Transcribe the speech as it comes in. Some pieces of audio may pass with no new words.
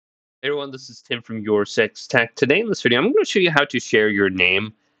Hey everyone, this is Tim from Your Six Tech. Today in this video, I'm going to show you how to share your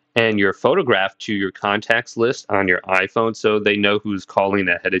name and your photograph to your contacts list on your iPhone so they know who's calling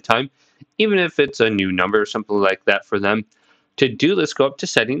ahead of time, even if it's a new number or something like that for them. To do this, go up to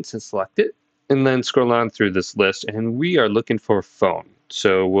settings and select it, and then scroll on through this list, and we are looking for phone.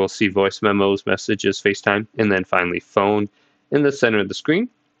 So we'll see voice memos, messages, FaceTime, and then finally phone in the center of the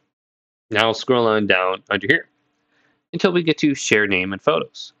screen. Now scroll on down under here until we get to share name and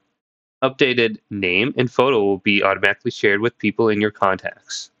photos. Updated name and photo will be automatically shared with people in your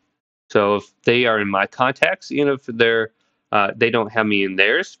contacts. So if they are in my contacts, even if they don't have me in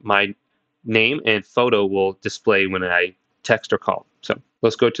theirs, my name and photo will display when I text or call. So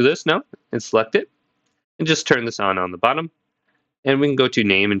let's go to this now and select it and just turn this on the bottom. And we can go to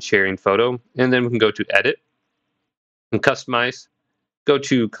name and sharing photo, and then we can go to edit and customize, go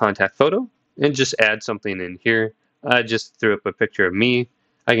to contact photo and just add something in here. I just threw up a picture of me.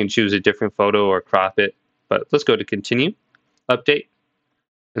 I can choose a different photo or crop it, but let's go to continue, update,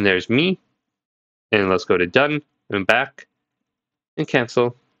 and there's me. And let's go to done and back and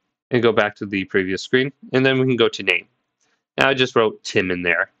cancel and go back to the previous screen. And then we can go to name. Now I just wrote Tim in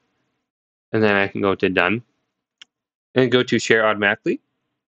there. And then I can go to done and go to share automatically.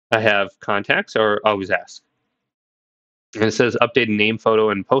 I have contacts or always ask. And it says updated name, photo,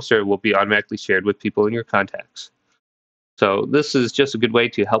 and poster will be automatically shared with people in your contacts. So this is just a good way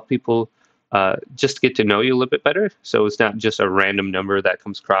to help people just get to know you a little bit better. So it's not just a random number that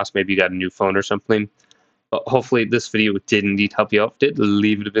comes across. Maybe you got a new phone or something. But hopefully this video did indeed help you out. If it did,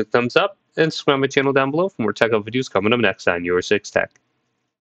 leave it a big thumbs up and subscribe to my channel down below for more tech videos coming up next on Your Six Tech.